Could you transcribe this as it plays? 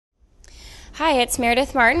Hi, it's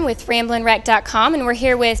Meredith Martin with RamblinWreck.com, and we're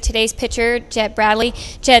here with today's pitcher, Jed Bradley.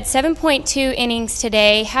 Jed, 7.2 innings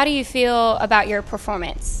today. How do you feel about your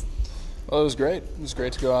performance? Well, it was great. It was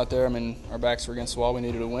great to go out there. I mean, our backs were against the wall. We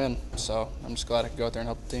needed to win, so I'm just glad I could go out there and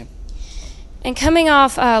help the team. And coming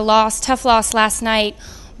off a tough loss last night,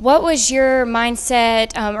 what was your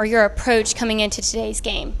mindset or your approach coming into today's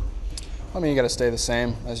game? I mean, you got to stay the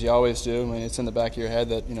same as you always do. I mean, it's in the back of your head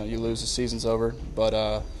that you lose, the season's over,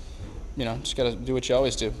 but just got to do what you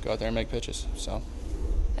always do. Go out there and make pitches. So.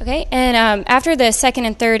 Okay, and after the second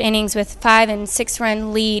and third innings with 5- and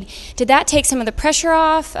 6-run lead, did that take some of the pressure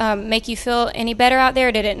off, make you feel any better out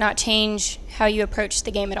there? Did it not change how you approached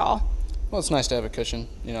the game at all? Well, it's nice to have a cushion.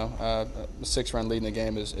 A 6-run lead in the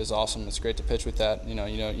game is awesome. It's great to pitch with that. You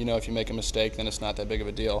know if you make a mistake, then it's not that big of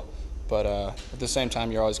a deal. But at the same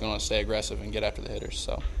time, you're always going to stay aggressive and get after the hitters.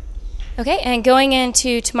 So. Okay, and going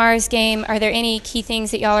into tomorrow's game, are there any key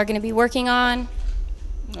things that y'all are going to be working on?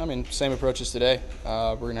 I mean, same approach as today.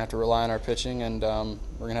 We're going to have to rely on our pitching, and we're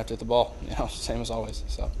going to have to hit the ball, same as always.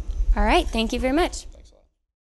 So. All right, thank you very much.